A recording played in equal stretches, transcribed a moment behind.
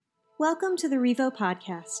Welcome to the Revo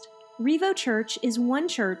Podcast. Revo Church is one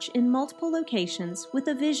church in multiple locations with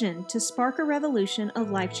a vision to spark a revolution of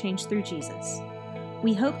life change through Jesus.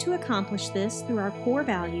 We hope to accomplish this through our core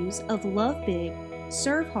values of love big,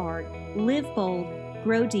 serve hard, live bold,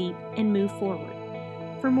 grow deep, and move forward.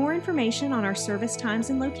 For more information on our service times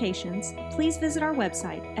and locations, please visit our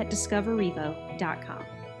website at discoverrevo.com.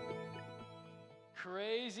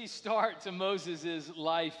 Crazy start to Moses'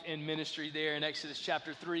 life and ministry there in Exodus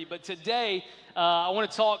chapter 3. But today, I want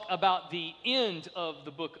to talk about the end of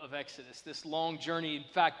the book of Exodus, this long journey. In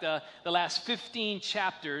fact, the last 15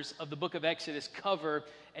 chapters of the book of Exodus cover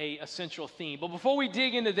a central theme. But before we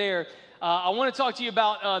dig into there, I want to talk to you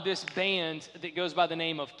about this band that goes by the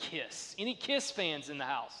name of Kiss. Any Kiss fans in the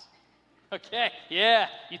house? Okay, yeah.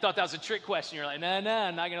 You thought that was a trick question. You're like, no,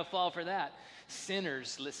 I'm not going to fall for that.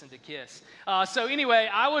 Sinners listen to Kiss. So anyway,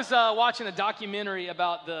 I was watching a documentary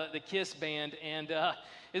about the Kiss band, and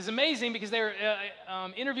it's amazing because they were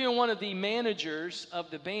interviewing one of the managers of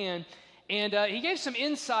the band, and he gave some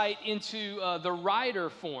insight into the rider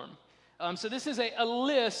form. So this is a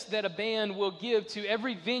list that a band will give to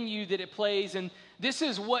every venue that it plays, and this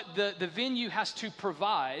is what the venue has to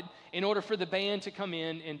provide in order for the band to come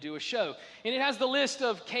in and do a show. And it has the list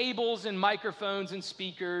of cables and microphones and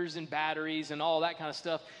speakers and batteries and all that kind of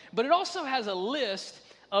stuff. But it also has a list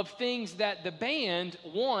of things that the band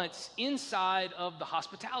wants inside of the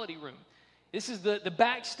hospitality room. This is the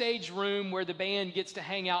backstage room where the band gets to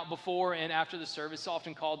hang out before and after the service,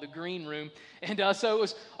 often called the green room. And so it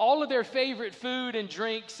was all of their favorite food and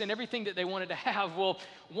drinks and everything that they wanted to have. Well,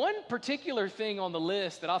 one particular thing on the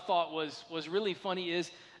list that I thought was really funny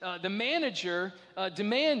is the manager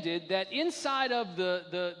demanded that inside of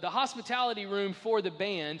the hospitality room for the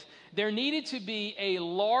band, there needed to be a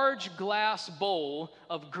large glass bowl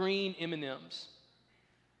of green M&Ms.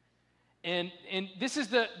 And this is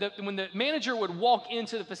when the manager would walk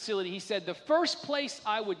into the facility, he said, the first place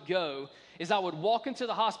I would go is I would walk into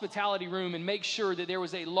the hospitality room and make sure that there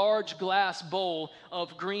was a large glass bowl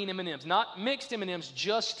of green M&Ms. Not mixed M&Ms,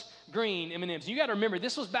 just green M&Ms. You got to remember,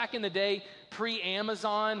 this was back in the day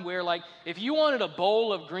pre-Amazon, where like if you wanted a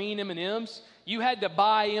bowl of green M&Ms, you had to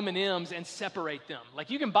buy M&Ms and separate them.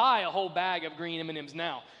 Like you can buy a whole bag of green M&Ms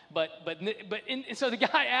now, and so the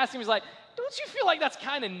guy asked him, he was like, don't you feel like that's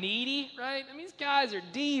kind of needy, right? I mean, these guys are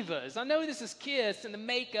divas. I know this is Kiss and the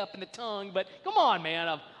makeup and the tongue, but come on, man,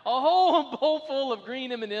 a whole bowl full of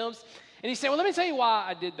green M&Ms. And he said, well, let me tell you why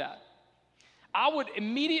I did that. I would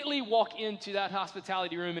immediately walk into that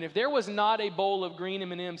hospitality room, and if there was not a bowl of green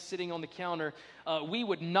M&Ms sitting on the counter, we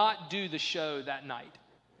would not do the show that night.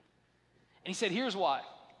 And he said, here's why.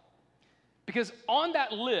 Because on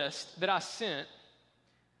that list that I sent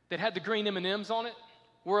that had the green M&Ms on it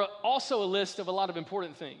were also a list of a lot of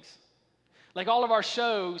important things. Like all of our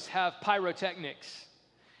shows have pyrotechnics.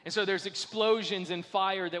 And so there's explosions and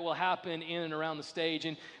fire that will happen in and around the stage.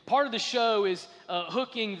 And part of the show is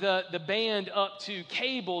hooking the band up to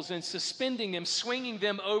cables and suspending them, swinging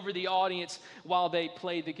them over the audience while they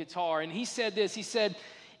play the guitar. And he said this, he said,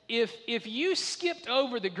 if you skipped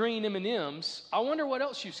over the green M&Ms, I wonder what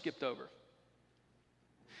else you skipped over.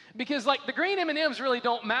 Because like the green M&Ms really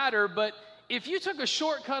don't matter, but if you took a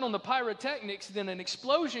shortcut on the pyrotechnics, then an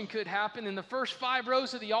explosion could happen and the first 5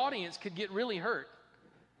 rows of the audience could get really hurt.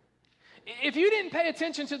 If you didn't pay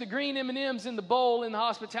attention to the green M&Ms in the bowl in the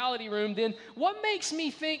hospitality room, then what makes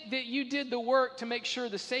me think that you did the work to make sure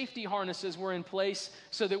the safety harnesses were in place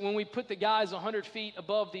so that when we put the guys 100 feet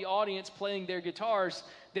above the audience playing their guitars,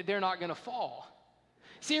 that they're not going to fall?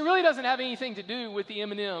 See, it really doesn't have anything to do with the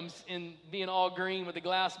M&Ms and being all green with a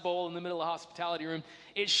glass bowl in the middle of the hospitality room.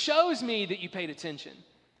 It shows me that you paid attention.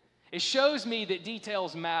 It shows me that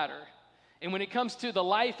details matter. And when it comes to the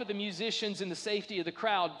life of the musicians and the safety of the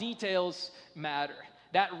crowd, details matter.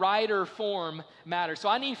 That rider form matters. So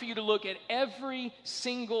I need for you to look at every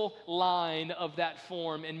single line of that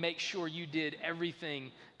form and make sure you did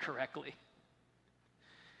everything correctly.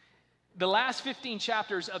 The last 15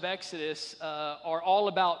 chapters of Exodus are all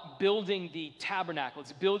about building the tabernacle.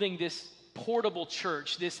 It's building this portable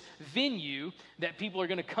church, this venue that people are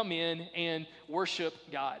going to come in and worship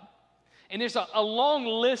God. And there's a long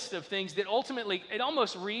list of things that ultimately, it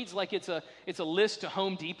almost reads like it's a list to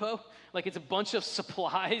Home Depot, like it's a bunch of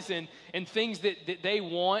supplies and things that they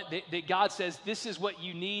want, that God says, this is what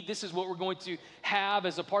you need, this is what we're going to have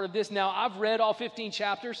as a part of this. Now, I've read all 15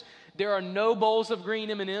 chapters. There are no bowls of green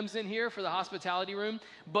M&Ms in here for the hospitality room,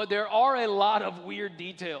 but there are a lot of weird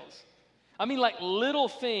details. I mean, like little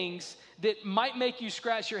things that might make you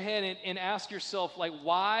scratch your head and ask yourself, like,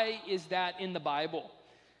 why is that in the Bible?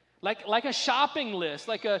 like a shopping list,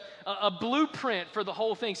 like a blueprint for the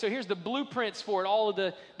whole thing. So here's the blueprints for it, all of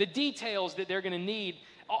the details that they're going to need.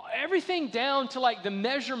 Everything down to like the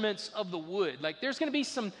measurements of the wood. Like there's going to be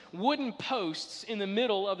some wooden posts in the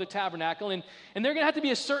middle of the tabernacle, and they're going to have to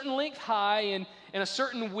be a certain length high and a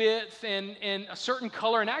certain width and a certain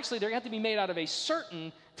color. And actually, they're going to have to be made out of a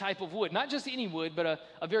certain type of wood, not just any wood, but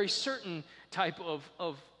a very certain type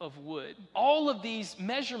of wood. All of these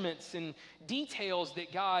measurements and details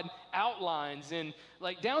that God outlines, and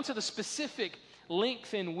like down to the specific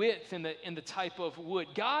length and width and the type of wood.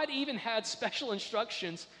 God even had special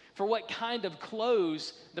instructions for what kind of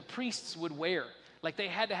clothes the priests would wear. Like they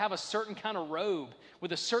had to have a certain kind of robe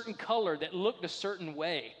with a certain color that looked a certain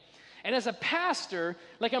way. And as a pastor,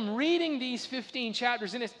 like I'm reading these 15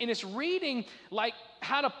 chapters, and it's reading like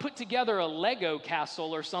how to put together a Lego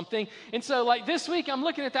castle or something. And so like this week I'm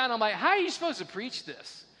looking at that and I'm like, how are you supposed to preach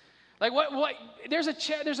this? Like what there's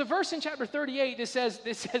a verse in chapter 38 that says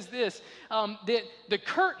this, that the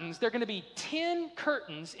curtains, they're going to be 10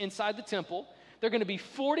 curtains inside the temple. They're going to be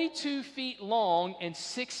 42 feet long and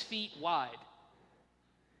 6 feet wide.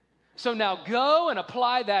 So now go and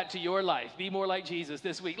apply that to your life. Be more like Jesus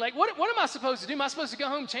this week. Like what am I supposed to do? Am I supposed to go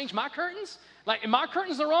home and change my curtains? Like, are my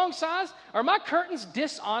curtains the wrong size? Are my curtains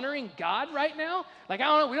dishonoring God right now? Like, I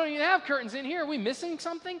don't know, we don't even have curtains in here. Are we missing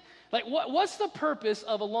something? Like, what's the purpose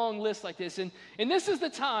of a long list like this? And this is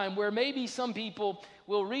the time where maybe some people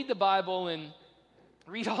will read the Bible and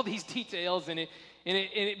read all these details, and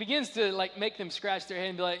it begins to, like, make them scratch their head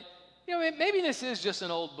and be like, you know, maybe this is just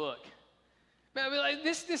an old book. Like,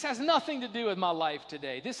 this has nothing to do with my life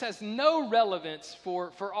today. This has no relevance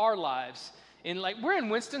for our lives. And like we're in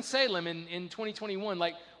Winston-Salem in 2021.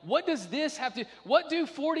 Like, what does this have to, what do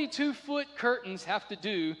 42-foot curtains have to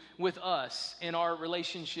do with us and our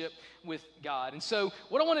relationship with God? And so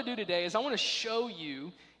what I want to do today is I want to show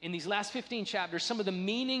you in these last 15 chapters some of the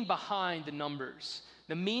meaning behind the numbers,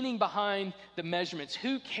 the meaning behind the measurements.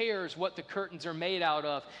 Who cares what the curtains are made out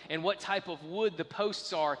of and what type of wood the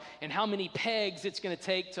posts are and how many pegs it's going to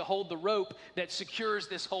take to hold the rope that secures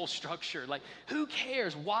this whole structure? Like, who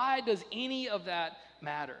cares? Why does any of that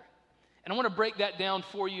matter? And I want to break that down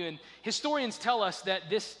for you. And historians tell us that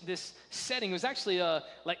this setting was actually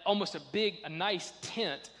like almost a nice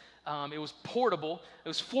tent. It was portable. It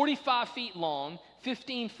was 45 feet long,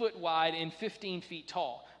 15 foot wide, and 15 feet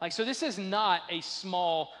tall. Like, so this is not a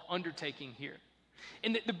small undertaking here.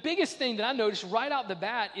 And the biggest thing that I noticed right out the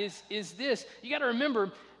bat is this. You got to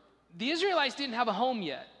remember, the Israelites didn't have a home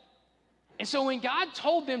yet. And so when God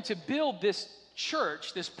told them to build this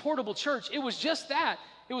church, this portable church, it was just that.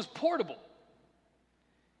 It was portable.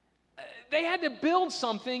 They had to build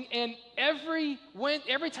something, and every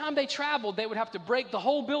time they traveled, they would have to break the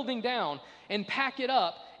whole building down and pack it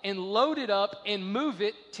up and load it up and move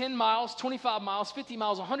it 10 miles, 25 miles, 50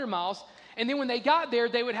 miles, 100 miles. And then when they got there,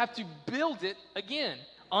 they would have to build it again,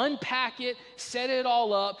 unpack it, set it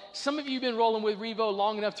all up. Some of you have been rolling with Revo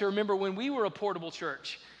long enough to remember when we were a portable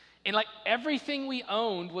church. And like everything we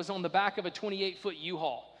owned was on the back of a 28-foot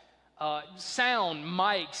U-Haul. Sound,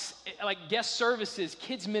 mics, like guest services,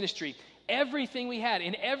 kids ministry, everything we had.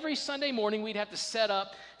 And every Sunday morning, we'd have to set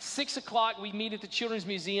up. 6 o'clock, we'd meet at the Children's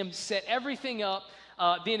Museum, set everything up.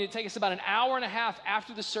 Then it'd take us about an hour and a half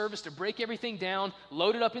after the service to break everything down,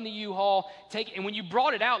 load it up in the U-Haul, and when you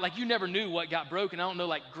brought it out, like you never knew what got broken. I don't know,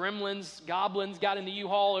 like gremlins, goblins got in the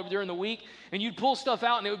U-Haul over during the week, and you'd pull stuff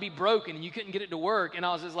out and it would be broken and you couldn't get it to work. And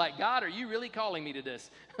I was just like, God, are you really calling me to this?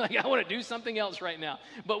 Like, I want to do something else right now.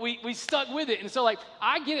 But we stuck with it. And so like,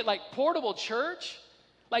 I get it, like portable church,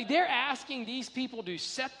 like they're asking these people to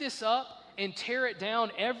set this up and tear it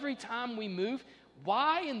down every time we move.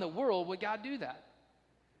 Why in the world would God do that?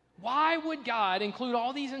 Why would God include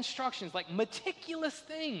all these instructions, like meticulous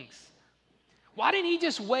things? Why didn't he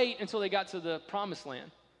just wait until they got to the promised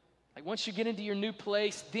land? Like once you get into your new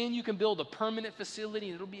place, then you can build a permanent facility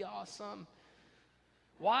and it'll be awesome.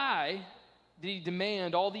 Why did he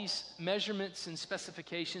demand all these measurements and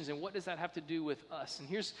specifications, and what does that have to do with us? And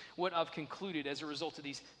here's what I've concluded as a result of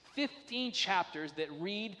these 15 chapters that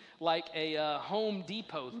read like a Home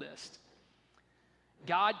Depot list.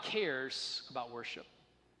 God cares about worship.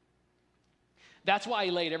 That's why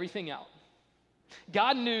he laid everything out.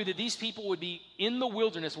 God knew that these people would be in the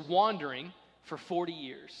wilderness wandering for 40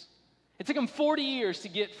 years. It took them 40 years to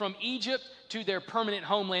get from Egypt to their permanent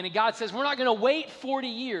homeland. And God says, we're not going to wait 40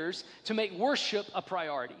 years to make worship a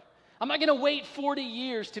priority. I'm not going to wait 40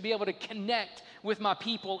 years to be able to connect with my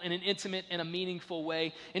people in an intimate and a meaningful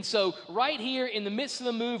way. And so right here in the midst of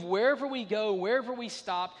the move, wherever we go, wherever we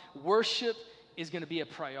stop, worship is going to be a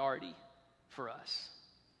priority for us.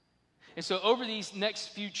 And so over these next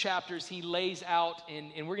few chapters, he lays out,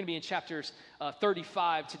 and we're going to be in chapters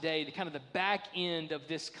 35 today, the kind of the back end of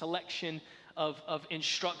this collection of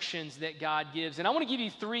instructions that God gives. And I want to give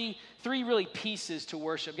you three really pieces to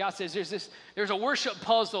worship. God says there's a worship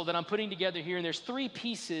puzzle that I'm putting together here, and there's three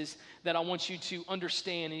pieces that I want you to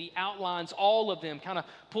understand. And he outlines all of them, kind of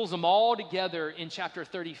pulls them all together in chapter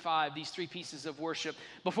 35, these three pieces of worship.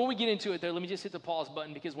 Before we get into it, though, let me just hit the pause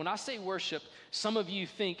button, because when I say worship, some of you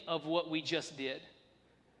think of what we just did.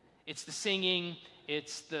 It's the singing,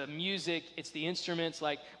 it's the music, it's the instruments.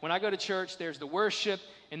 Like when I go to church, there's the worship,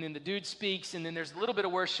 and then the dude speaks, and then there's a little bit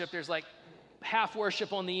of worship. There's like half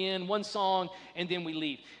worship on the end, one song, and then we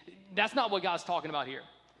leave. That's not what God's talking about here.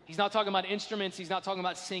 He's not talking about instruments. He's not talking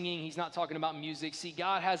about singing. He's not talking about music. See,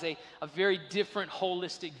 God has a very different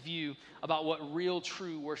holistic view about what real,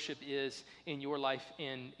 true worship is in your life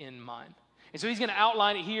and in mine. And so he's going to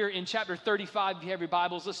outline it here in chapter 35. If you have your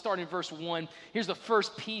Bibles, let's start in verse 1. Here's the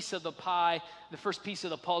first piece of the pie, the first piece of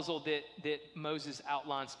the puzzle that Moses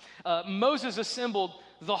outlines. Moses assembled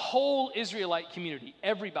the whole Israelite community,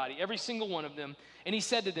 everybody, every single one of them. And he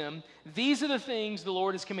said to them, "These are the things the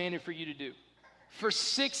Lord has commanded for you to do. For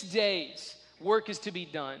 6 days work is to be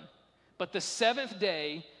done, but the seventh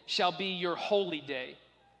day shall be your holy day,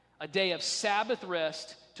 a day of Sabbath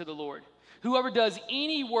rest to the Lord. Whoever does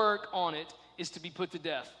any work on it is to be put to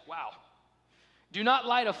death." Wow. "Do not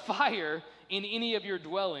light a fire in any of your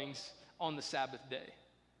dwellings on the Sabbath day."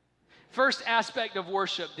 First aspect of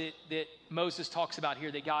worship that Moses talks about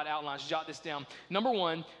here, that God outlines, jot this down. Number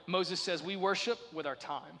one, Moses says we worship with our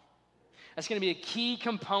time. That's going to be a key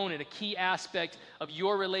component, a key aspect of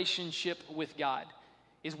your relationship with God,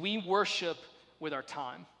 is we worship with our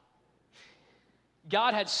time.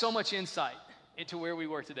 God had so much insight into where we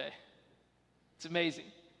were today. It's amazing.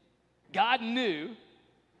 God knew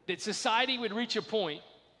that society would reach a point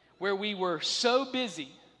where we were so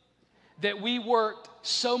busy, that we worked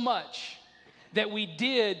so much, that we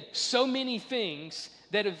did so many things,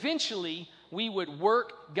 that eventually we would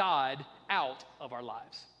work God out of our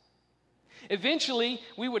lives. Eventually,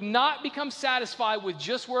 we would not become satisfied with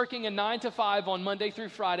just working a 9 to 5 on Monday through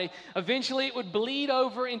Friday. Eventually, it would bleed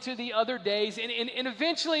over into the other days. And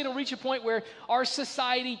eventually, it'll reach a point where our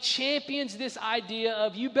society champions this idea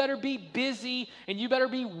of you better be busy, and you better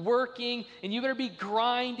be working, and you better be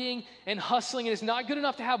grinding and hustling. And it's not good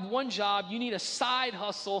enough to have one job. You need a side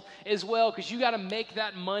hustle as well, because you got to make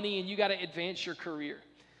that money, and you got to advance your career.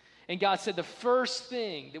 And God said the first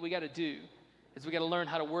thing that we got to do is we got to learn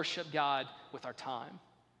how to worship God with our time.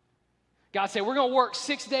 God said, we're going to work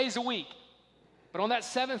 6 days a week, but on that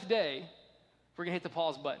seventh day, we're going to hit the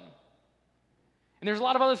pause button. And there's a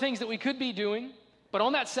lot of other things that we could be doing, but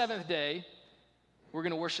on that seventh day, we're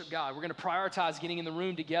going to worship God. We're going to prioritize getting in the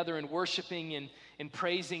room together and worshiping and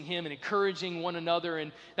praising Him and encouraging one another.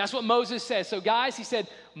 And that's what Moses says. So guys, he said,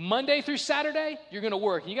 Monday through Saturday, you're going to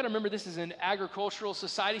work. And you got to remember, this is an agricultural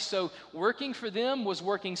society. So working for them was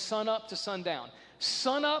working sun up to sundown.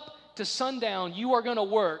 Sun up to sundown, you are going to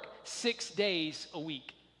work 6 days a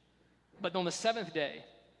week. But on the seventh day,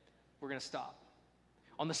 we're going to stop.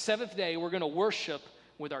 On the seventh day, we're going to worship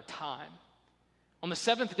with our time. On the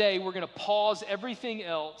seventh day, we're going to pause everything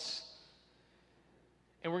else,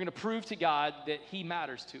 and we're going to prove to God that He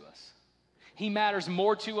matters to us. He matters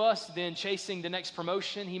more to us than chasing the next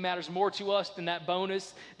promotion. He matters more to us than that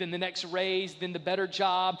bonus, than the next raise, than the better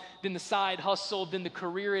job, than the side hustle, than the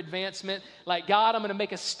career advancement. Like, God, I'm going to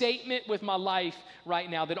make a statement with my life right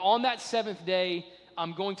now that on that seventh day,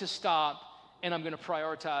 I'm going to stop and I'm going to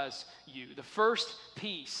prioritize you. The first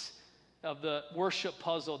piece of the worship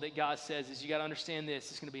puzzle that God says is you got to understand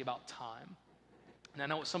this. It's going to be about time. And I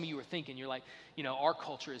know what some of you are thinking. You're like, our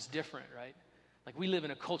culture is different, right? Like, we live in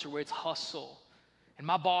a culture where it's hustle. And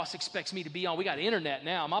my boss expects me to be on. We got internet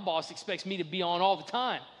now. My boss expects me to be on all the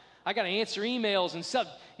time. I got to answer emails and stuff.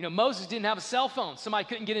 Moses didn't have a cell phone. Somebody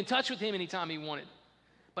couldn't get in touch with him anytime he wanted.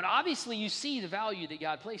 But obviously, you see the value that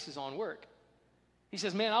God places on work. He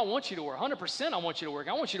says, man, I want you to work. 100% I want you to work.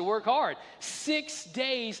 I want you to work hard. 6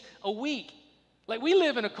 days a week. Like, we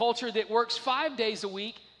live in a culture that works 5 days a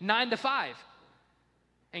week, 9 to 5.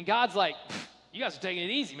 And God's like, you guys are taking it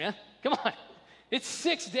easy, man. Come on. It's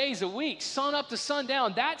 6 days a week, sun up to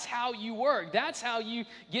sundown. That's how you work. That's how you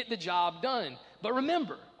get the job done. But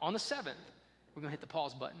remember, on the seventh, we're going to hit the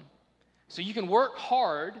pause button. So you can work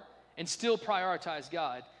hard and still prioritize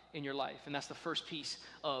God in your life. And that's the first piece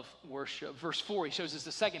of worship. Verse 4, he shows us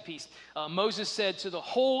the second piece. Moses said to the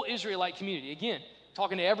whole Israelite community, again,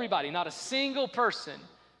 talking to everybody, not a single person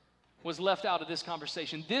was left out of this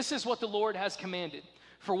conversation. This is what the Lord has commanded.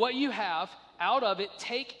 For what you have, out of it,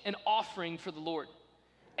 take an offering for the Lord.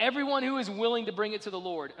 everyone who is willing to bring it to the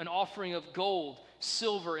Lord, an offering of gold,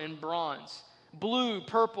 silver, and bronze, blue,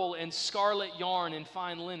 purple, and scarlet yarn and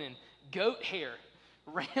fine linen, goat hair,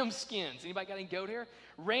 ram skins. Anybody got any goat hair?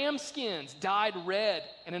 Ram skins dyed red,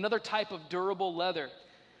 and another type of durable leather,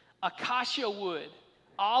 acacia wood,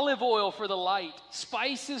 olive oil for the light,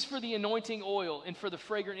 spices for the anointing oil and for the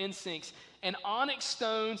fragrant incense, and onyx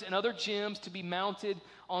stones and other gems to be mounted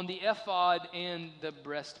on the ephod and the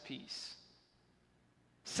breastpiece.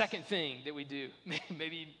 Second thing that we do,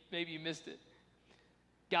 maybe you missed it.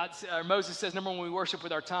 Moses says, number one, we worship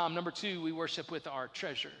with our time. Number two, we worship with our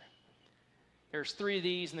treasure. There's 3 of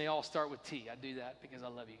these, and they all start with T. I do that because I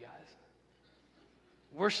love you guys.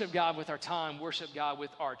 Worship God with our time, worship God with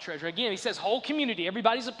our treasure. Again, he says whole community,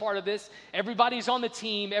 everybody's a part of this, everybody's on the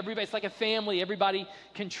team, it's like a family, everybody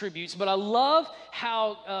contributes. But I love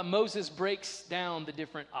how Moses breaks down the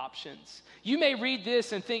different options. You may read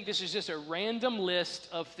this and think this is just a random list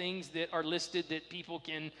of things that are listed that people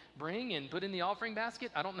can bring and put in the offering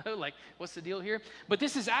basket. I don't know, like, what's the deal here? But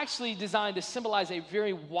this is actually designed to symbolize a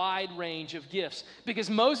very wide range of gifts, because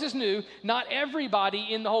Moses knew not everybody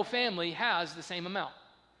in the whole family has the same amount.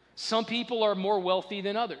 Some people are more wealthy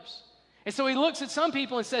than others. And so he looks at some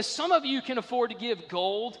people and says, some of you can afford to give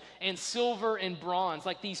gold and silver and bronze,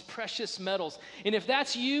 like these precious metals. And if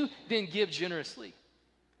that's you, then give generously.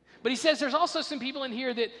 But he says there's also some people in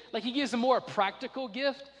here that, like, he gives a more practical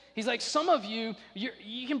gift. He's like, some of you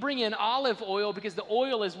can bring in olive oil because the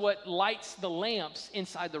oil is what lights the lamps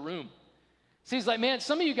inside the room. So he's like, man,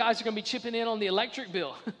 some of you guys are going to be chipping in on the electric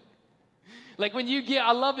bill. Like when you get,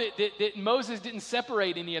 I love it that Moses didn't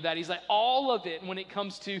separate any of that. He's like, all of it when it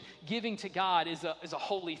comes to giving to God is a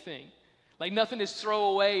holy thing. Like nothing is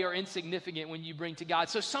throwaway or insignificant when you bring to God.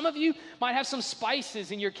 So some of you might have some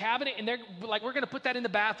spices in your cabinet, and they're like, we're going to put that in the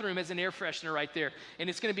bathroom as an air freshener right there. And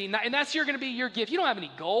it's going to be, and that's going to be your gift. You don't have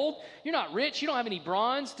any gold. You're not rich. You don't have any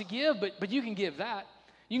bronze to give, but you can give that.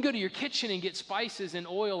 You can go to your kitchen and get spices and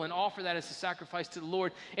oil and offer that as a sacrifice to the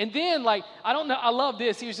Lord. And then, like, I don't know, I love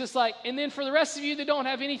this. He was just like, and then for the rest of you that don't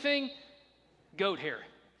have anything, goat hair,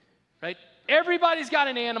 right? Everybody's got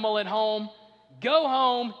an animal at home. Go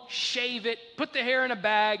home, shave it, put the hair in a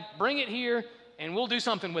bag, bring it here, and we'll do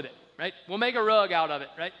something with it, right? We'll make a rug out of it,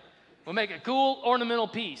 right? We'll make a cool ornamental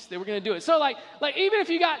piece that we're going to do it. So like even if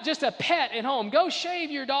you got just a pet at home, go shave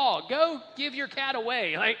your dog. Go give your cat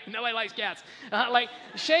away. Like, nobody likes cats. Like,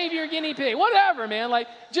 shave your guinea pig. Whatever, man. Like,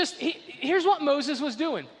 here's what Moses was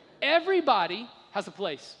doing. Everybody has a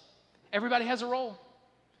place. Everybody has a role.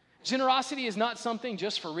 Generosity is not something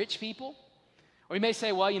just for rich people. Or you may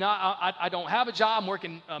say, well, you know, I don't have a job. I'm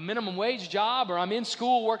working a minimum wage job, or I'm in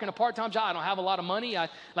school working a part-time job. I don't have a lot of money.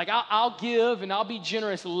 I'll give and I'll be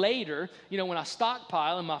generous later, you know, when I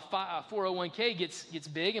stockpile and my 401k gets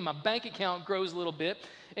big and my bank account grows a little bit.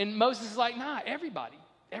 And Moses is like, nah, everybody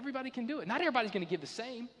can do it. Not everybody's going to give the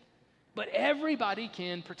same, but everybody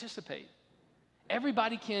can participate.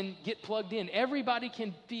 Everybody can get plugged in. Everybody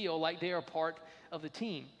can feel like they are part of the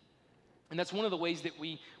team. And that's one of the ways that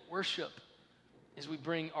we worship, is we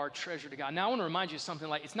bring our treasure to God. Now, I want to remind you of something.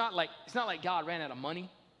 Like, it's not like God ran out of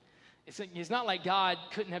money. It's not like God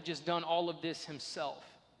couldn't have just done all of this himself.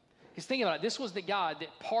 Because think about it. This was the God that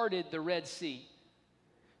parted the Red Sea.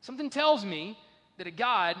 Something tells me that a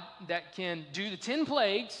God that can do the 10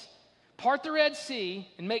 plagues, part the Red Sea,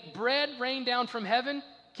 and make bread rain down from heaven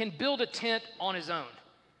can build a tent on his own.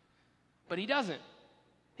 But he doesn't.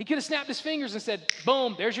 He could have snapped his fingers and said,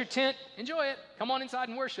 boom, there's your tent. Enjoy it. Come on inside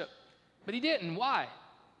and worship. But he didn't. Why?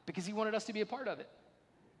 Because he wanted us to be a part of it.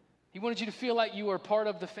 He wanted you to feel like you were part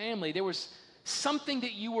of the family. There was something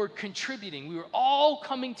that you were contributing. We were all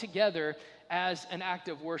coming together as an act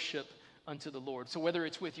of worship unto the Lord. So whether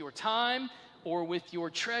it's with your time or with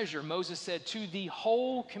your treasure, Moses said to the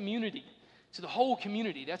whole community,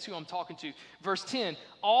 that's who I'm talking to. Verse 10,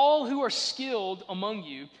 all who are skilled among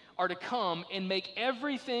you are to come and make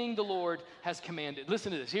everything the Lord has commanded.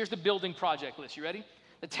 Listen to this. Here's the building project list. You ready?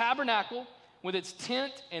 The tabernacle with its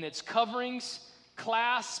tent and its coverings,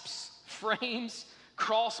 clasps, frames,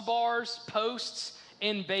 crossbars, posts,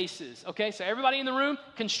 and bases. Okay, so everybody in the room,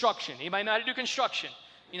 construction. Anybody know how to do construction?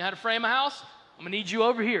 You know how to frame a house? I'm going to need you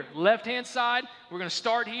over here, left-hand side. We're going to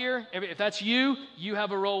start here. If that's you, you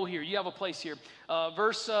have a role here. You have a place here.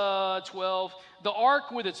 Verse 12, the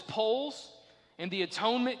ark with its poles and the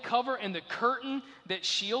atonement cover and the curtain that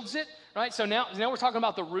shields it. Right, so now we're talking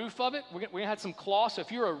about the roof of it. We're going to have some cloth. So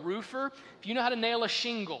if you're a roofer, if you know how to nail a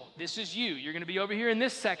shingle, this is you. You're going to be over here in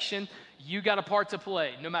this section. You got a part to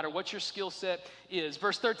play, no matter what your skill set is.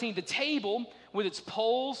 Verse 13, the table with its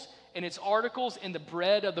poles and its articles and the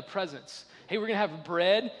bread of the presence. Hey, we're going to have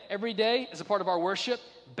bread every day as a part of our worship.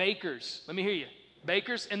 bakers, let me hear you.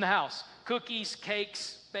 Bakers in the house. Cookies,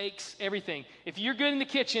 cakes, bakes, everything. If you're good in the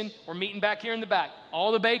kitchen, we're meeting back here in the back.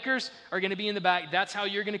 All the bakers are going to be in the back. That's how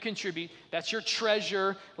you're going to contribute. That's your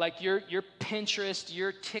treasure, like your Pinterest,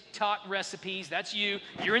 your TikTok recipes. That's you.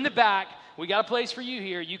 You're in the back. We got a place for you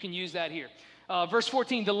here. You can use that here. Verse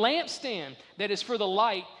 14, the lampstand that is for the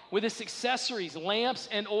light with its accessories, lamps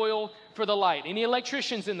and oil for the light. Any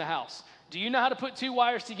electricians in the house? Do you know how to put two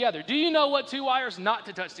wires together? Do you know what two wires not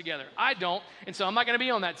to touch together? I don't, and so I'm not going to be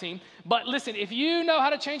on that team. But listen, if you know how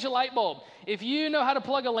to change a light bulb, if you know how to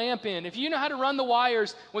plug a lamp in, if you know how to run the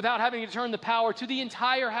wires without having to turn the power to the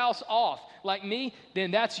entire house off, like me,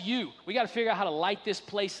 then that's you. We got to figure out how to light this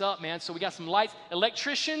place up, man. So we got some lights.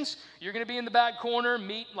 Electricians, you're going to be in the back corner.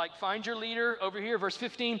 Find your leader over here. Verse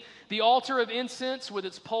 15, the altar of incense with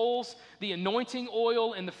its poles, the anointing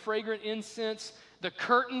oil and the fragrant incense, the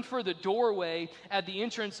curtain for the doorway at the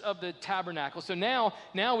entrance of the tabernacle. So now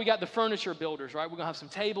we got the furniture builders, right? We're going to have some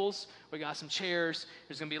tables. We got some chairs.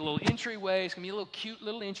 There's going to be a little entryway. It's going to be a little cute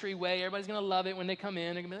little entryway. Everybody's going to love it when they come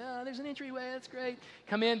in. They're going to be, oh, there's an entryway. That's great.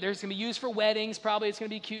 Come in. There's going to be used for weddings. Probably it's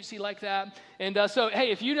going to be cutesy like that. And so,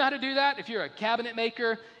 hey, if you know how to do that, if you're a cabinet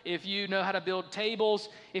maker, if you know how to build tables,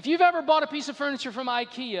 if you've ever bought a piece of furniture from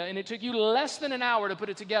IKEA and it took you less than an hour to put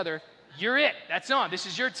it together, you're it. That's on. This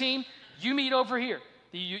is your team. You meet over here.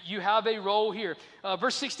 You have a role here.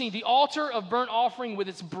 Verse 16, the altar of burnt offering with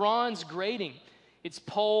its bronze grating, its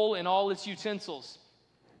pole and all its utensils.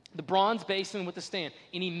 The bronze basin with the stand.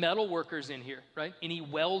 Any metal workers in here, right? Any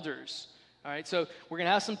welders. All right, so we're going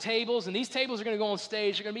to have some tables, and these tables are going to go on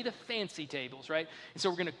stage. They're going to be the fancy tables, right? And so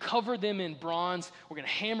we're going to cover them in bronze. We're going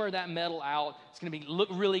to hammer that metal out. It's going to look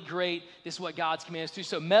really great. This is what God's commanded us to do.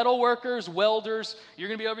 So metal workers, welders, you're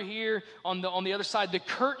going to be over here on the other side. The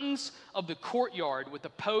curtains of the courtyard with the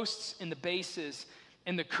posts and the bases,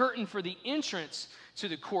 and the curtain for the entrance to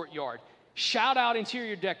the courtyard. Shout out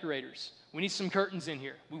interior decorators. We need some curtains in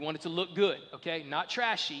here. We want it to look good, okay? Not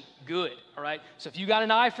trashy, good, all right? So if you got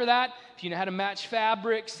an eye for that, if you know how to match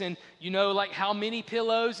fabrics and you know like how many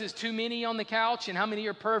pillows is too many on the couch and how many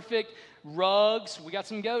are perfect, rugs, we got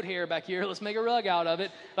some goat hair back here. Let's make a rug out of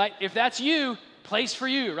it. Right? If that's you, place for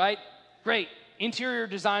you, right? Great. Interior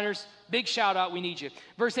designers, big shout out, we need you.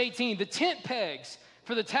 Verse 18, the tent pegs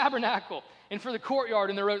for the tabernacle and for the courtyard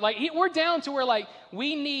and the road. Like, we're down to where, like,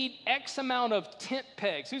 we need X amount of tent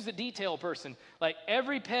pegs. Who's the detail person? Like,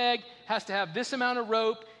 every peg has to have this amount of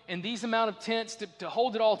rope and these amount of tents to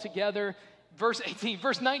hold it all together. Verse 18,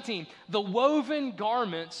 verse 19, the woven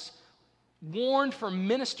garments worn for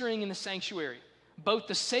ministering in the sanctuary, both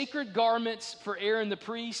the sacred garments for Aaron the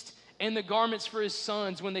priest and the garments for his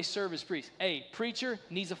sons when they serve as priests. Hey, preacher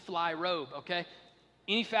needs a fly robe, okay?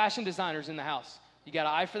 Any fashion designers in the house? You got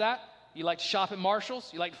an eye for that? You like to shop at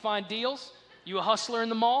Marshall's? You like to find deals? You a hustler in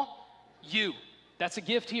the mall? That's a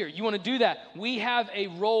gift here. You want to do that. We have a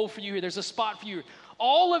role for you here. There's a spot for you.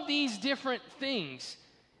 All of these different things,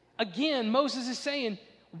 again, Moses is saying,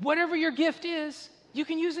 whatever your gift is, you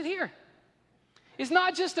can use it here. It's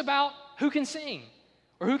not just about who can sing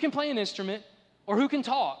or who can play an instrument or who can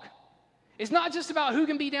talk. It's not just about who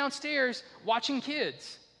can be downstairs watching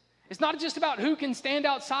kids. It's not just about who can stand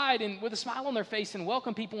outside and with a smile on their face and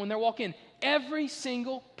welcome people when they walk in. Every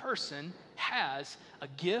single person has a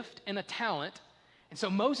gift and a talent. And so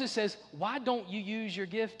Moses says, why don't you use your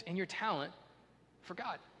gift and your talent for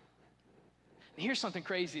God? And here's something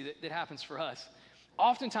crazy that happens for us.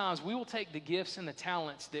 Oftentimes, we will take the gifts and the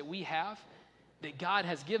talents that we have, that God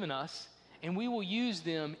has given us, and we will use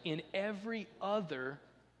them in every other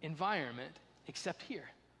environment except here.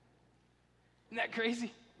 Isn't that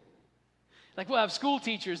crazy? Like, we'll have school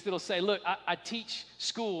teachers that'll say, look, I teach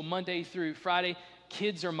school Monday through Friday.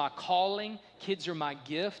 Kids are my calling. Kids are my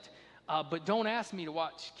gift. But don't ask me to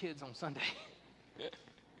watch kids on Sunday.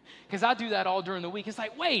 Because I do that all during the week. It's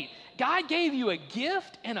like, wait, God gave you a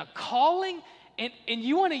gift and a calling, and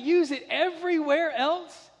you want to use it everywhere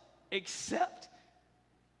else except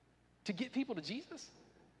to get people to Jesus?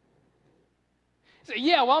 So,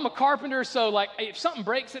 yeah, well, I'm a carpenter, so like if something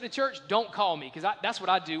breaks at a church, don't call me, because that's what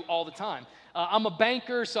I do all the time. I'm a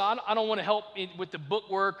banker, so I don't want to help with the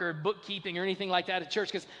bookwork or bookkeeping or anything like that at church,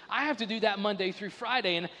 because I have to do that Monday through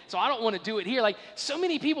Friday, and so I don't want to do it here. Like, so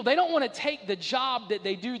many people, they don't want to take the job that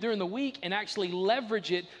they do during the week and actually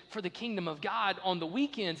leverage it for the kingdom of God on the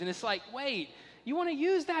weekends. And it's like, wait, you want to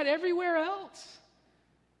use that everywhere else?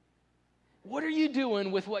 What are you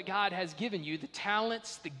doing with what God has given you, the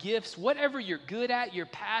talents, the gifts, whatever you're good at, your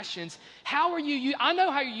passions? How are you? I know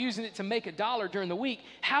how you're using it to make $1 during the week.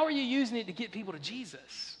 How are you using it to get people to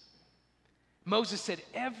Jesus? Moses said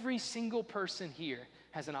every single person here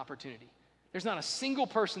has an opportunity. There's not a single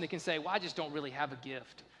person that can say, well, I just don't really have a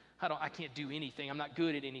gift. I can't do anything. I'm not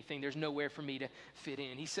good at anything. There's nowhere for me to fit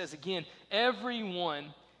in. He says again,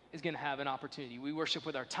 everyone is going to have an opportunity. We worship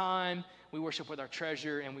with our time, we worship with our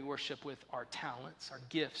treasure, and we worship with our talents, our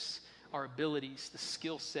gifts, our abilities, the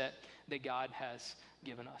skill set that God has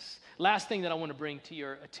given us. Last thing that I want to bring to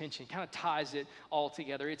your attention kind of ties it all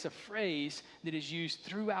together. It's a phrase that is used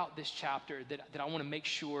throughout this chapter that I want to make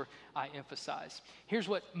sure I emphasize. Here's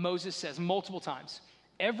what Moses says multiple times.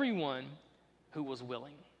 Everyone who was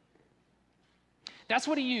willing. That's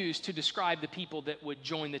what he used to describe the people that would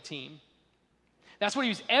join the team. That's what he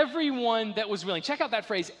used. Everyone that was willing. Check out that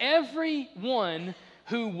phrase. Everyone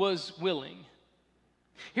who was willing.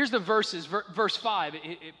 Here's the verses. Verse 5,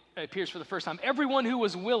 it appears for the first time. Everyone who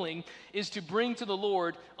was willing is to bring to the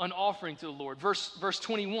Lord an offering to the Lord. Verse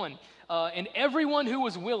 21, and everyone who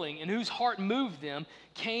was willing and whose heart moved them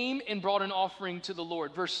came and brought an offering to the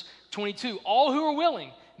Lord. Verse 22, all who were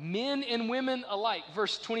willing, men and women alike.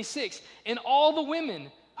 Verse 26, and all the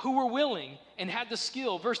women who were willing and had the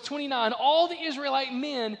skill. Verse 29, all the Israelite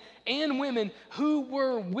men and women who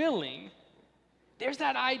were willing. There's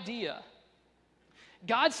that idea.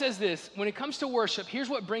 God says this, when it comes to worship, here's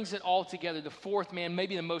what brings it all together. The fourth,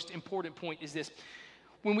 maybe the most important point is this.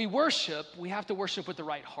 When we worship, we have to worship with the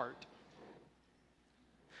right heart.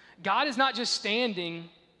 God is not just standing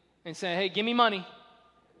and saying, hey, give me money.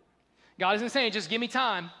 God isn't saying, just give me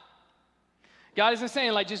time. God isn't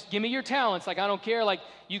saying, like, just give me your talents. Like, I don't care. Like,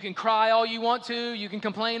 you can cry all you want to. You can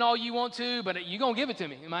complain all you want to, but you're going to give it to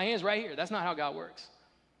me. My hand's right here. That's not how God works.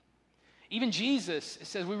 Even Jesus, it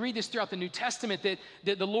says, we read this throughout the New Testament, that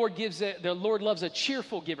the Lord loves a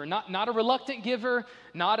cheerful giver, not a reluctant giver,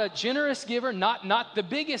 not a generous giver, not the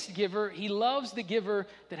biggest giver. He loves the giver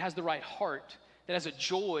that has the right heart, that has a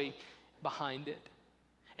joy behind it.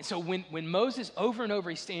 And so when Moses, over and over,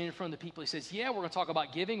 he's standing in front of the people, he says, yeah, we're going to talk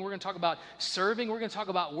about giving, we're going to talk about serving, we're going to talk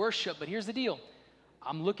about worship, but here's the deal.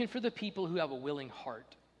 I'm looking for the people who have a willing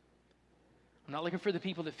heart. I'm not looking for the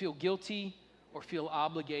people that feel guilty or feel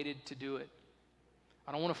obligated to do it.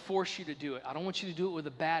 I don't want to force you to do it. I don't want you to do it with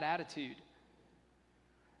a bad attitude.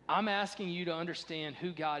 I'm asking you to understand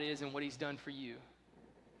who God is and what he's done for you,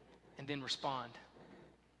 and then respond.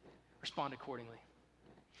 Respond accordingly.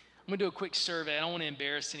 I'm going to do a quick survey. I don't want to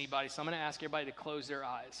embarrass anybody, so I'm going to ask everybody to close their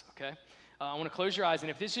eyes, okay? I want to close your eyes, and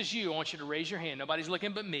if this is you, I want you to raise your hand. Nobody's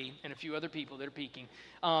looking but me and a few other people that are peeking.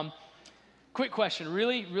 Quick question,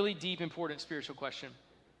 really, really deep, important spiritual question.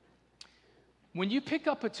 When you pick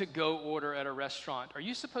up a to-go order at a restaurant, are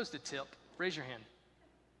you supposed to tip? Raise your hand.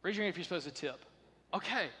 Raise your hand if you're supposed to tip.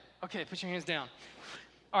 Okay, put your hands down.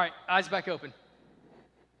 All right, eyes back open.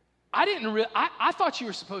 I thought you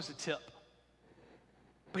were supposed to tip.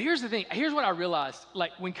 But here's the thing. Here's what I realized.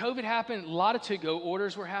 Like, when COVID happened, a lot of to-go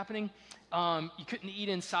orders were happening. You couldn't eat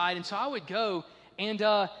inside. And so I would go, and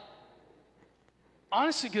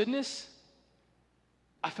honest to goodness,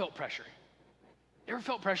 I felt pressure. You ever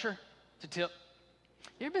felt pressure to tip?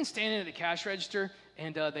 You ever been standing at the cash register,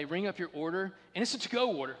 and they ring up your order, and it's a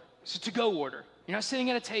to-go order. It's a to-go order. You're not sitting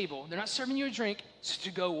at a table. They're not serving you a drink. It's a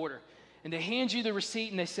to-go order. And they hand you the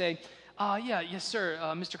receipt, and they say, yes, sir,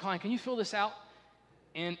 Mr. Klein, can you fill this out?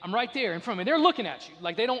 And I'm right there in front of me. They're looking at you.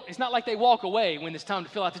 Like, it's not like they walk away when it's time to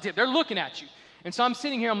fill out the tip. They're looking at you. And so I'm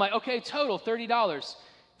sitting here, I'm like, okay, total $30.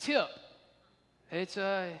 Tip. It's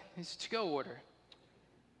a to-go order.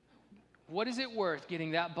 What is it worth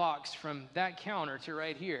getting that box from that counter to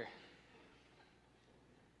right here?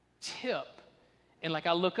 Tip. And like,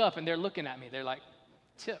 I look up and they're looking at me. They're like,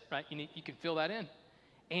 tip, right? You can fill that in.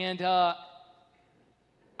 And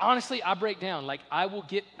honestly, I break down. Like, I will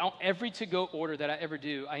get every to-go order that I ever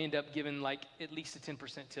do, I end up giving like at least a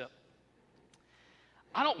 10% tip.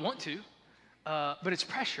 I don't want to, but it's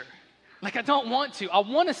pressure. Like, I don't want to. I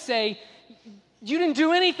want to say, you didn't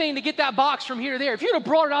do anything to get that box from here to there. If you'd have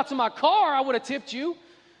brought it out to my car, I would have tipped you.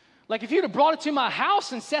 Like, if you'd have brought it to my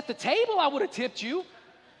house and set the table, I would have tipped you.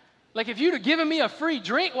 Like, if you'd have given me a free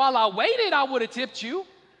drink while I waited, I would have tipped you.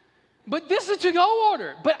 But this is a to-go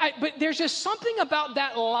order. But there's just something about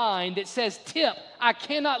that line that says tip. I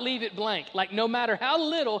cannot leave it blank. Like, no matter how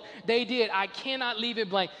little they did, I cannot leave it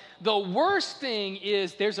blank. The worst thing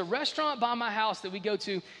is there's a restaurant by my house that we go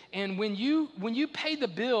to, and when you pay the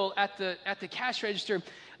bill at the cash register,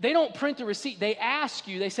 they don't print the receipt. They ask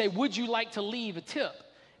you, they say, would you like to leave a tip?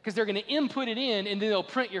 Because they're going to input it in, and then they'll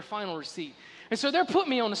print your final receipt. And so they're putting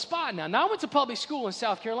me on the spot now. Now I went to public school in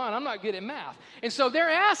South Carolina. I'm not good at math. And so they're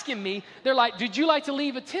asking me, they're like, "Did you like to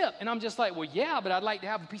leave a tip?" And I'm just like, "Well, yeah, but I'd like to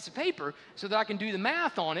have a piece of paper so that I can do the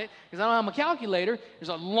math on it because I don't have a calculator." There's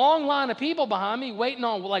a long line of people behind me waiting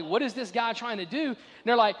on, like, what is this guy trying to do? And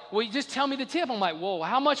they're like, "Well, you just tell me the tip." I'm like, "Whoa,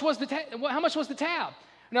 how much was the tab?" And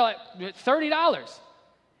they're like, $30.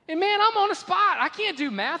 And man, I'm on the spot. I can't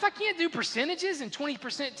do math. I can't do percentages and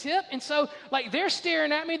 20% tip. And so, like, they're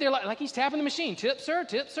staring at me. They're like he's tapping the machine. "Tip, sir,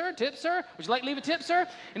 tip, sir, tip, sir. Would you like to leave a tip, sir?"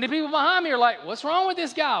 And the people behind me are like, "What's wrong with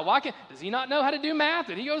this guy? Does he not know how to do math?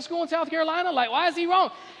 Did he go to school in South Carolina? Like, why is he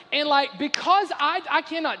wrong?" And, like, because I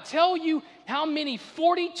cannot tell you how many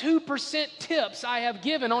 42% tips I have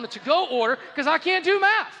given on a to-go order because I can't do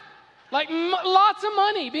math. Like, lots of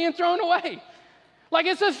money being thrown away. Like,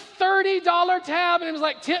 it's a $30 tab, and it was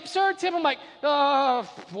like, "Tip, sir, tip." I'm like,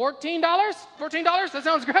 $14? $14? That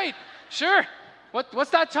sounds great. Sure.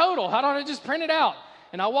 What's that total? How don't I just print it out?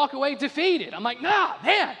 And I walk away defeated. I'm like, "Nah,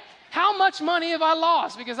 man, how much money have I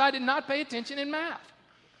lost because I did not pay attention in math?"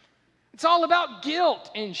 It's all about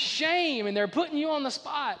guilt and shame, and they're putting you on the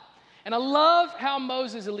spot. And I love how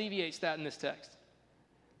Moses alleviates that in this text.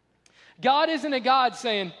 God isn't a God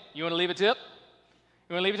saying, "You want to leave a tip?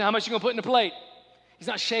 You want to leave it? How much you going to put in the plate?" He's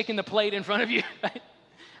not shaking the plate in front of you. Right?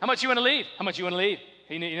 "How much you want to leave? How much you want to leave?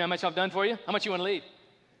 You know how much I've done for you? How much you want to leave?"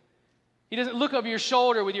 He doesn't look over your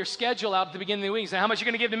shoulder with your schedule out at the beginning of the week and say, "How much you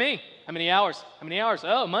going to give to me? How many hours? How many hours?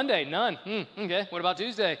 Oh, Monday, none. Okay. What about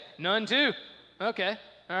Tuesday? None too. Okay.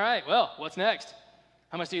 All right. Well, what's next?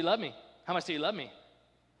 How much do you love me? How much do you love me?"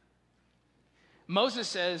 Moses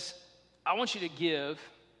says, "I want you to give,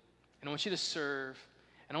 and I want you to serve,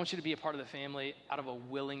 and I want you to be a part of the family out of a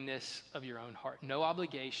willingness of your own heart. No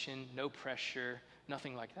obligation, no pressure,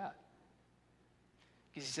 nothing like that."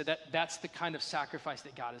 Because he said that's the kind of sacrifice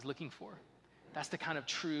that God is looking for. That's the kind of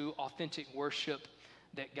true, authentic worship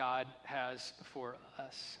that God has for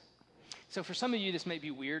us. So for some of you, this may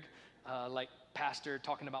be weird, like pastor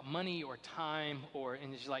talking about money or time,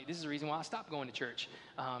 and it's like, this is the reason why I stopped going to church.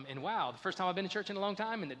 And wow, the first time I've been to church in a long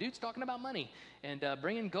time, and the dude's talking about money and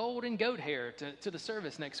bringing gold and goat hair to the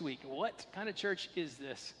service next week. What kind of church is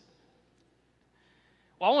this?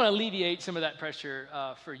 Well, I want to alleviate some of that pressure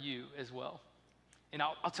for you as well. And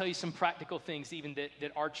I'll tell you some practical things even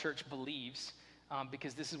that our church believes,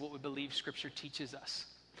 because this is what we believe Scripture teaches us.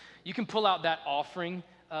 You can pull out that offering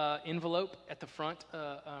envelope at the front,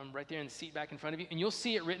 right there in the seat back in front of you, and you'll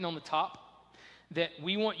see it written on the top that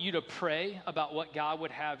we want you to pray about what God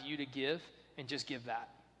would have you to give, and just give that.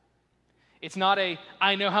 It's not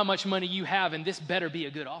 "I know how much money you have, and this better be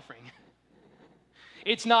a good offering."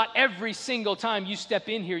 It's not every single time you step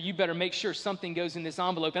in here, you better make sure something goes in this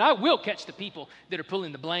envelope. And I will catch the people that are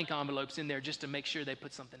pulling the blank envelopes in there just to make sure they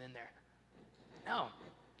put something in there. No.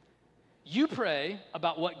 You pray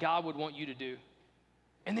about what God would want you to do,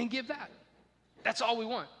 and then give that. That's all we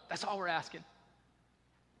want. That's all we're asking.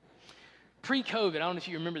 Pre-COVID, I don't know if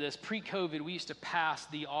you remember this, pre-COVID, we used to pass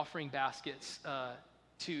the offering baskets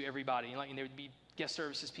to everybody. And there would be guest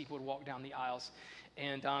services, people would walk down the aisles.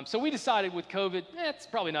 And so we decided with COVID, it's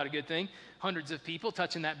probably not a good thing. Hundreds of people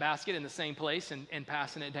touching that basket in the same place and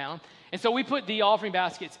passing it down. And so we put the offering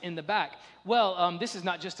baskets in the back. Well, this is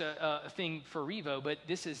not just a thing for Revo, but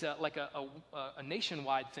this is like a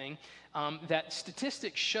nationwide thing, that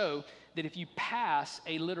statistics show that if you pass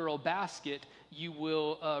a literal basket, you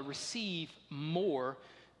will receive more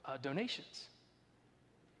donations.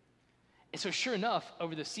 And so sure enough,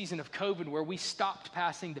 over the season of COVID where we stopped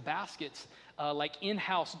passing the baskets, like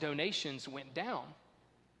in-house donations went down.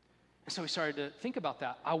 And so we started to think about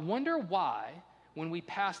that. I wonder why, when we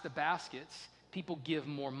pass the baskets, people give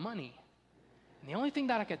more money. And the only thing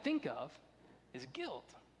that I could think of is guilt.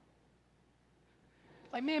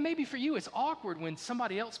 Like, man, maybe for you it's awkward when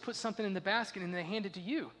somebody else puts something in the basket and they hand it to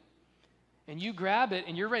you. And you grab it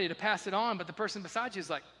and you're ready to pass it on, but the person beside you is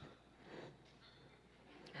like,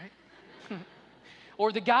 right?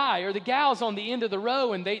 Or the guy or the gal's on the end of the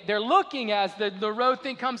row and they're looking as the row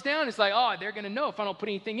thing comes down. It's like, oh, they're going to know if I don't put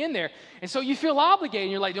anything in there. And so you feel obligated.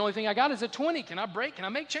 And you're like, the only thing I got is a 20. Can I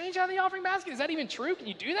make change out of the offering basket? Is that even true? Can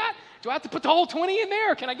you do that? Do I have to put the whole 20 in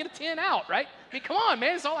there or can I get a 10 out, right? I mean, come on,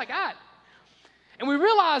 man, it's all I got. And we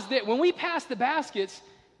realized that when we pass the baskets,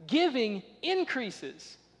 giving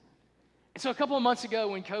increases. And so a couple of months ago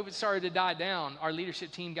when COVID started to die down, our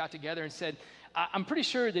leadership team got together and said, I'm pretty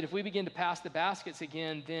sure that if we begin to pass the baskets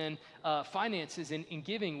again, then finances and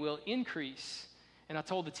giving will increase. And I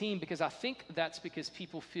told the team, because I think that's because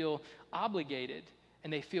people feel obligated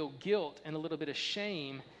and they feel guilt and a little bit of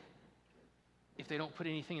shame if they don't put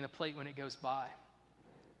anything in the plate when it goes by.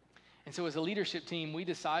 And so as a leadership team, we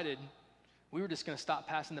decided we were just going to stop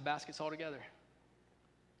passing the baskets altogether.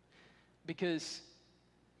 Because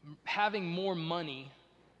having more money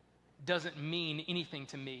doesn't mean anything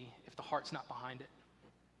to me if the heart's not behind it.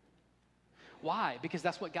 Why? Because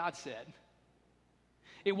that's what God said.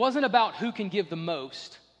 It wasn't about who can give the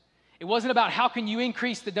most. It wasn't about how can you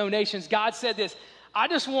increase the donations. God said this, I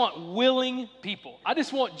just want willing people. I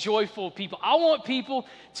just want joyful people. I want people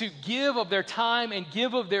to give of their time and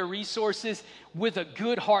give of their resources with a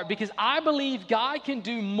good heart, because I believe God can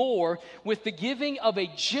do more with the giving of a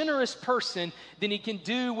generous person than he can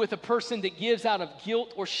do with a person that gives out of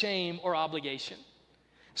guilt or shame or obligation.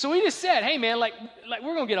 So we just said, hey man, like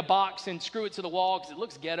we're going to get a box and screw it to the wall because it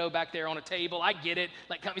looks ghetto back there on a table. I get it.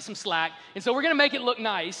 Like, cut me some slack. And so we're going to make it look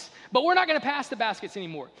nice, but we're not going to pass the baskets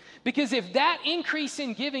anymore. Because if that increase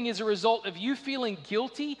in giving is a result of you feeling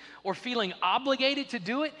guilty or feeling obligated to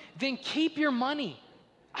do it, then keep your money.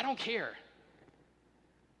 I don't care.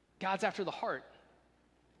 God's after the heart.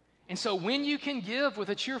 And so when you can give with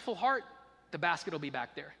a cheerful heart, the basket will be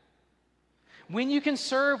back there. When you can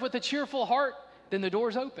serve with a cheerful heart, then the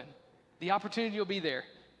door's open. The opportunity will be there.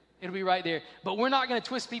 It'll be right there. But we're not going to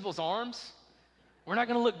twist people's arms. We're not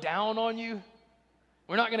going to look down on you.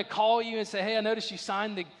 We're not going to call you and say, hey, I noticed you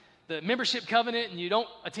signed the membership covenant and you don't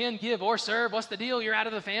attend, give, or serve. What's the deal? You're out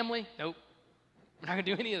of the family? Nope. We're not going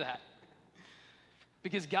to do any of that.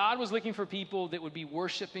 Because God was looking for people that would be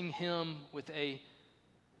worshiping him with a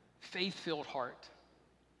faith-filled heart,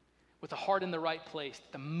 with a heart in the right place.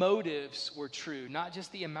 The motives were true, not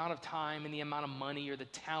just the amount of time and the amount of money or the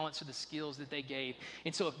talents or the skills that they gave.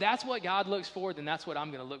 And so if that's what God looks for, then that's what I'm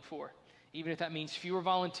going to look for. Even if that means fewer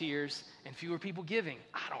volunteers and fewer people giving,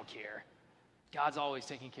 I don't care. God's always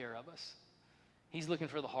taking care of us. He's looking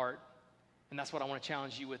for the heart. And that's what I want to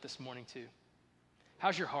challenge you with this morning too.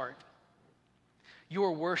 How's your heart?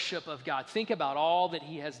 Your worship of God. Think about all that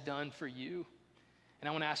he has done for you. And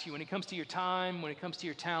I want to ask you, when it comes to your time, when it comes to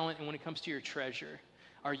your talent, and when it comes to your treasure,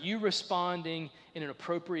 are you responding in an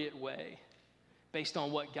appropriate way based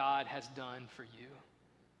on what God has done for you?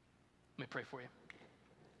 Let me pray for you.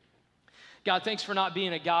 God, thanks for not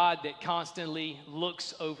being a God that constantly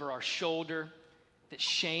looks over our shoulder, that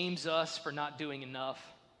shames us for not doing enough,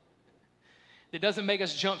 that doesn't make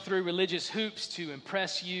us jump through religious hoops to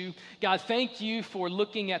impress you. God, thank you for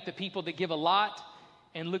looking at the people that give a lot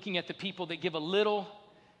and looking at the people that give a little,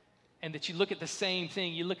 and that you look at the same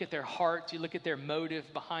thing. You look at their heart, you look at their motive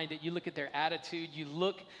behind it, you look at their attitude, you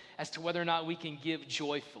look as to whether or not we can give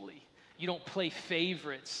joyfully. You don't play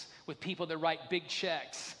favorites with people that write big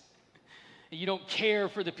checks. You don't care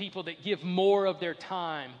for the people that give more of their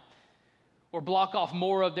time or block off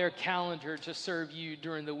more of their calendar to serve you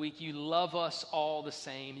during the week. You love us all the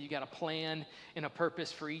same. You got a plan and a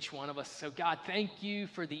purpose for each one of us. So God, thank you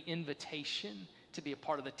for the invitation to be a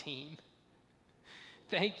part of the team.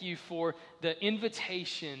 Thank you for the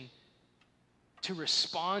invitation to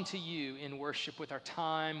respond to you in worship with our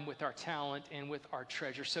time, with our talent, and with our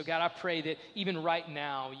treasure. So God, I pray that even right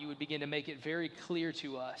now, you would begin to make it very clear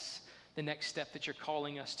to us the next step that you're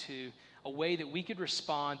calling us to, a way that we could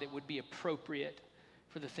respond that would be appropriate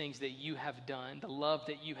for the things that you have done, the love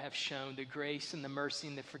that you have shown, the grace and the mercy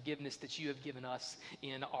and the forgiveness that you have given us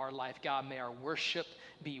in our life. God, may our worship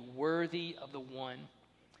be worthy of the one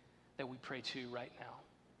that we pray to right now.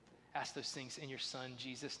 Ask those things in your Son,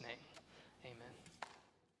 Jesus' name. Amen.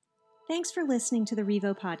 Thanks for listening to the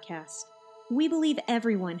Revo podcast. We believe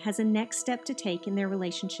everyone has a next step to take in their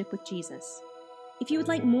relationship with Jesus. If you would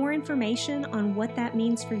like more information on what that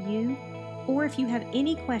means for you, or if you have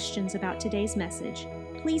any questions about today's message,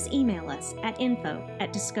 please email us at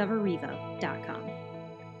info@discoverrevo.com.